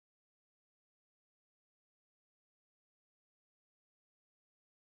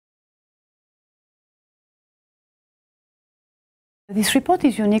This report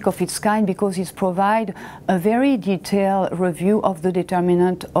is unique of its kind because it provides a very detailed review of the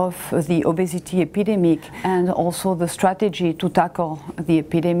determinant of the obesity epidemic and also the strategy to tackle the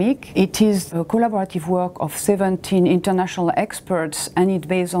epidemic. It is a collaborative work of 17 international experts and it's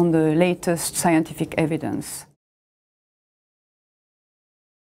based on the latest scientific evidence.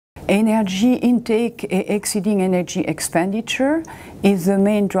 Energy intake exceeding energy expenditure is the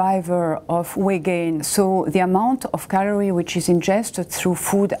main driver of weight gain. So the amount of calorie which is ingested through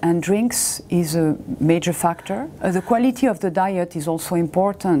food and drinks is a major factor. The quality of the diet is also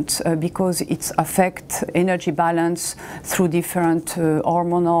important because it affects energy balance through different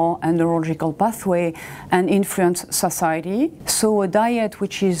hormonal and neurological pathways and influence society. So a diet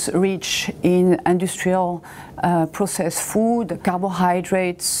which is rich in industrial processed food,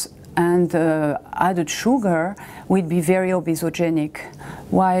 carbohydrates, and added sugar would be very obesogenic,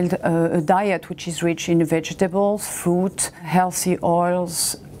 while a diet which is rich in vegetables, fruit, healthy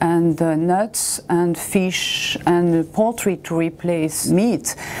oils, and nuts and fish and poultry to replace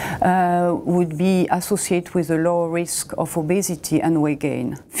meat would be associated with a lower risk of obesity and weight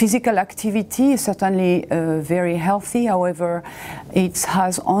gain. Physical activity is certainly very healthy, however it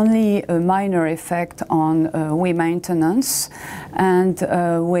has only a minor effect on weight maintenance and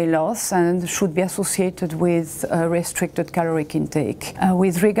weight loss and should be associated with restricted caloric intake.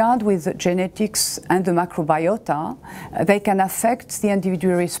 With regard with genetics and the microbiota, they can affect the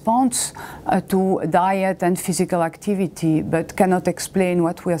individual response to diet and physical activity, but cannot explain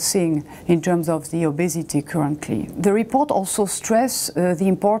what we are seeing in terms of the obesity currently. The report also stresses the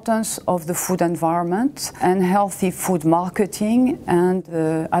importance of the food environment and healthy food marketing and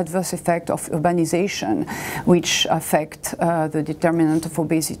the adverse effect of urbanization, which affect the determinant of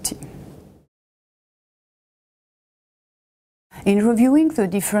obesity. In reviewing the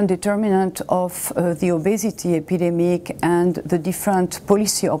different determinants of the obesity epidemic and the different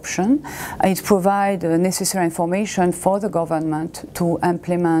policy options, it provides necessary information for the government to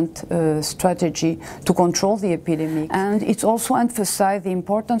implement a strategy to control the epidemic. And it also emphasized the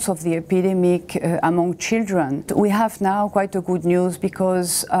importance of the epidemic among children. We have now quite a good news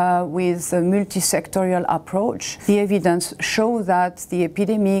because with a multi-sectorial approach, the evidence shows that the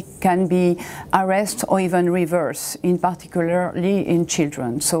epidemic can be arrested or even reversed, in particular in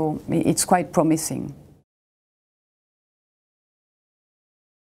children, so it's quite promising.